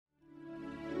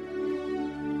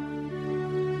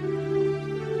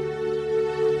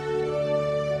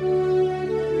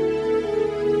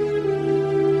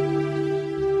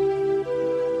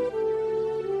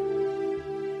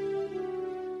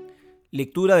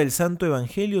Lectura del Santo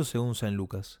Evangelio según San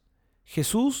Lucas.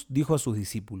 Jesús dijo a sus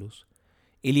discípulos: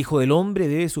 El Hijo del Hombre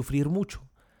debe sufrir mucho,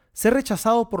 ser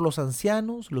rechazado por los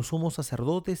ancianos, los sumos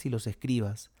sacerdotes y los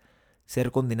escribas,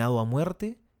 ser condenado a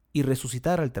muerte y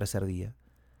resucitar al tercer día.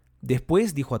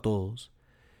 Después dijo a todos: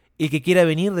 El que quiera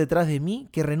venir detrás de mí,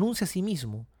 que renuncie a sí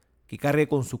mismo, que cargue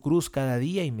con su cruz cada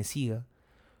día y me siga.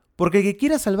 Porque el que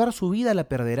quiera salvar su vida la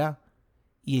perderá,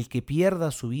 y el que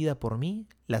pierda su vida por mí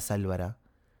la salvará.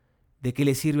 ¿De qué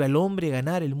le sirve al hombre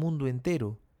ganar el mundo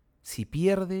entero si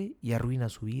pierde y arruina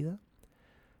su vida?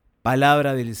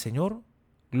 Palabra del Señor.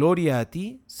 Gloria a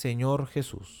ti, Señor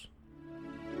Jesús.